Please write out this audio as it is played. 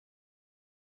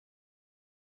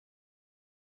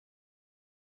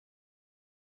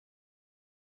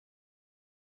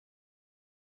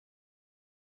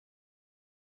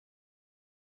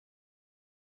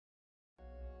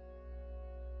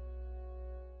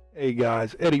Hey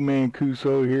guys, Eddie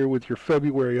Mancuso here with your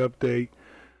February update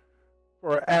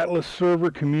for our Atlas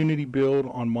server community build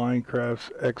on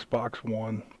Minecraft's Xbox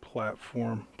One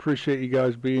platform. Appreciate you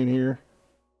guys being here.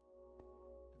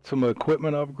 Some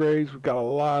equipment upgrades. We've got a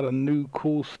lot of new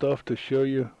cool stuff to show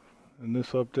you in this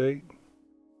update.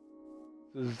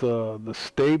 This is the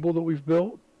stable that we've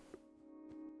built.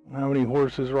 How many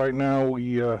horses right now?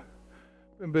 We've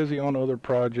been busy on other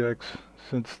projects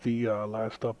since the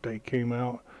last update came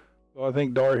out. Well, I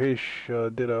think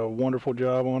Darhish did a wonderful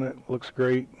job on it. Looks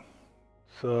great.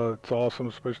 It's awesome,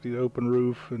 especially the open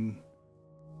roof, and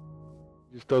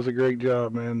just does a great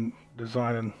job, man,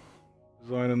 designing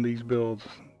these builds.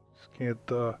 Just can't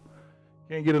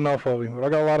get enough of him. But I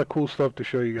got a lot of cool stuff to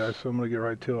show you guys, so I'm gonna get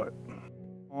right to it.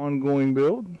 Ongoing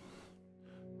build.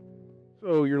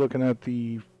 So you're looking at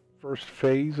the first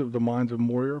phase of the Mines of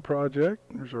Moria project.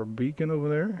 There's our beacon over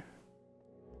there.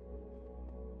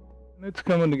 It's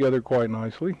coming together quite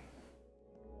nicely.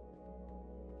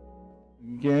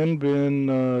 Again, been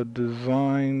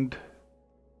designed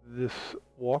this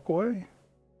walkway.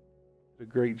 Did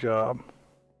a great job.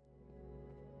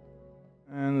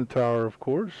 And the tower, of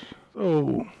course.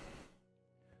 So,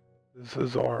 this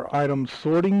is our item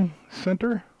sorting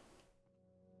center.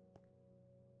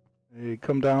 They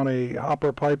come down a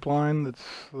hopper pipeline that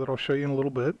I'll show you in a little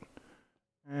bit.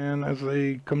 And as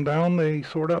they come down, they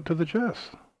sort out to the chest.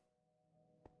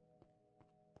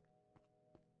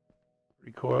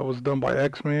 Pretty cool. That was done by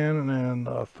X-Man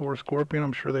and Thor Scorpion.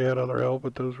 I'm sure they had other help,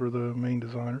 but those were the main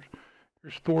designers.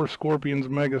 Here's Thor Scorpion's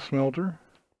Mega Smelter.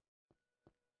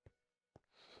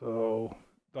 So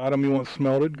the item you want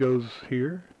smelted goes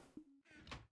here.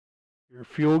 Your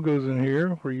fuel goes in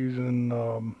here. We're using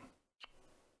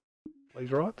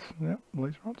blaze rods. Yep,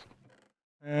 blaze rods.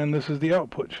 And this is the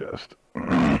output chest.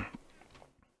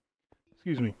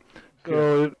 Excuse me.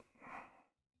 So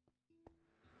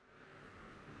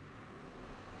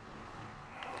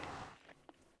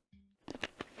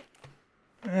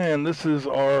and this is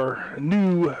our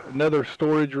new nether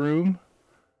storage room,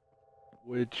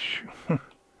 which this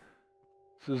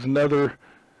is nether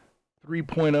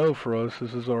 3.0 for us.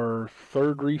 This is our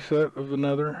third reset of the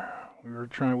nether.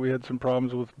 We had some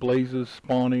problems with blazes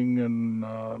spawning, and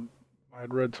I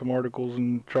had read some articles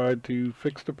and tried to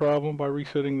fix the problem by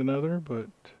resetting the nether, but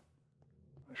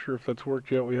not sure if that's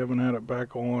worked yet. We haven't had it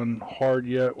back on hard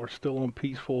yet. We're still on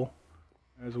peaceful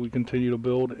as we continue to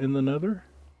build in the nether.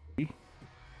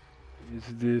 Is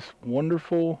this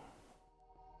wonderful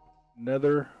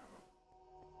nether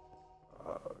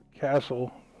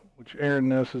castle, which Aaron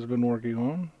Ness has been working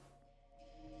on.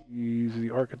 He's the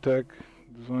architect,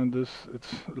 designed this.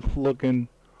 It's looking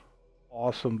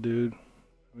awesome, dude.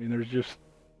 I mean, I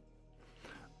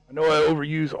know I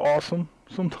overuse awesome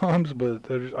sometimes, but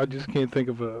I just can't think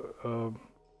of a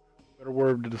better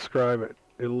word to describe it.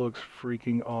 It looks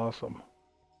freaking awesome.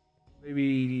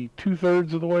 Maybe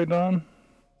 2/3 of the way done.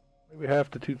 Maybe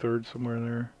half to 2/3, somewhere in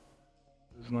there.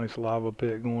 There's a nice lava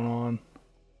pit going on.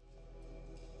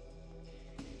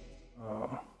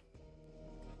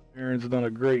 Aaron's done a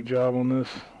great job on this.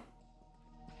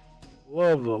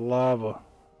 Love the lava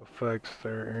effects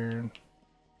there, Aaron.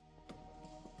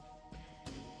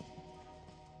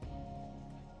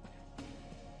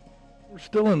 We're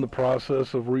still in the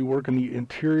process of reworking the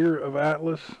interior of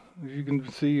Atlas, as you can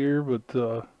see here, but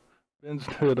Ben's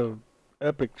did an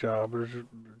epic job. They're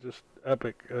just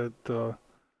epic at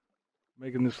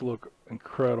making this look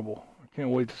incredible. I can't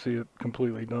wait to see it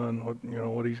completely done.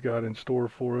 What he's got in store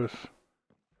for us.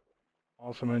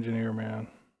 Awesome engineer, man.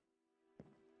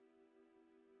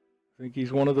 I think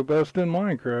he's one of the best in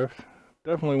Minecraft.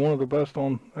 Definitely one of the best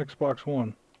on Xbox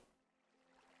One.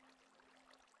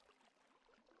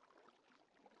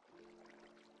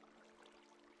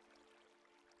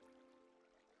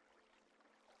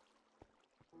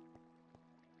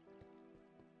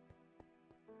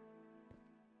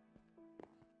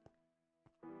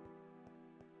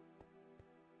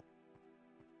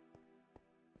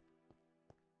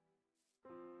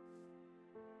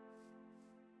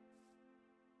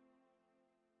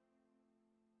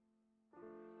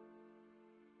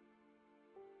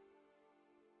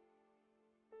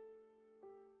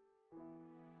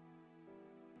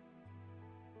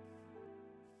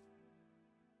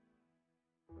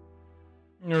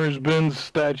 There's Ben's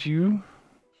statue.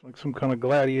 It's like some kind of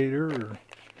gladiator or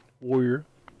warrior.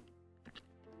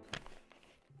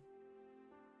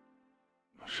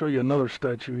 I'll show you another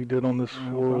statue he did on this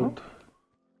world.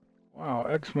 Wow,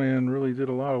 X-Man really did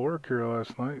a lot of work here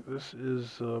last night. This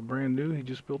is brand new. He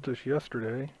just built this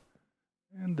yesterday.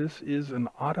 And this is an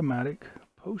automatic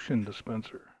potion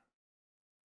dispenser.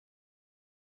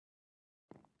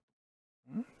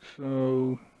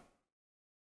 So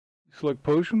select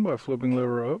potion by flipping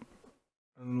lever up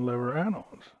and lever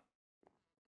add-ons.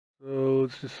 So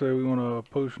let's just say we want a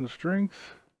potion of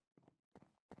strength.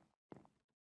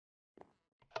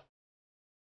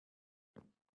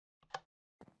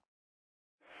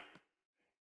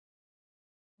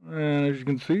 And as you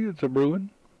can see, it's a brewing.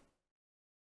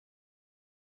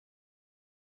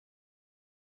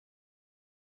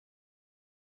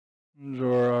 There's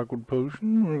our awkward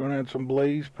potion. We're going to add some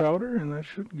blaze powder, and that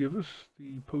should give us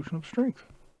the potion of strength.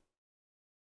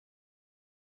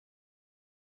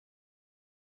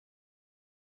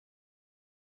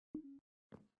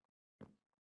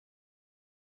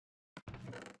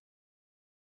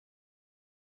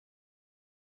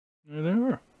 There they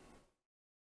are.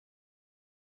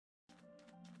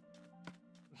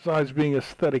 Besides being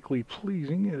aesthetically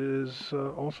pleasing, it is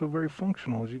also very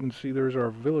functional. As you can see, there's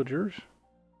our villagers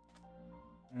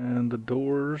and the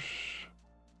doors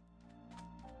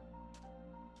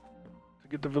to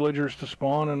get the villagers to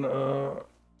spawn, and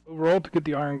overall to get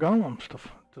the iron golems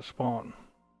to spawn.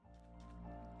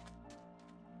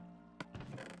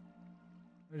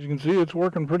 As you can see, it's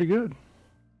working pretty good.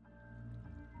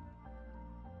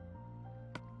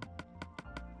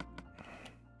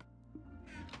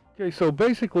 Okay, so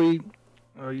basically,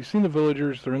 you've seen the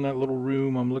villagers. They're in that little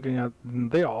room I'm looking at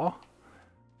there.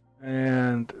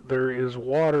 And there is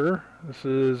water. This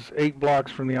is 8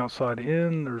 blocks from the outside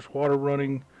in. There's water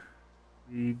running.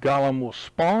 The golem will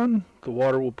spawn. The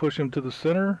water will push him to the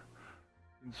center.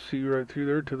 You can see right through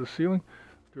there to the ceiling.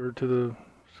 Or to the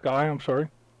sky, I'm sorry.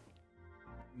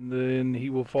 And then he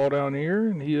will fall down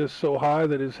here. And he is so high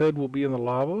that his head will be in the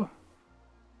lava.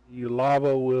 The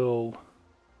lava will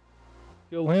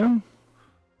kill him,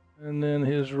 and then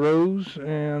his rose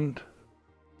and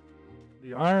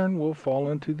the iron will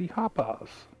fall into the hoppas.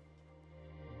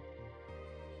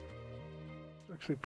 It's actually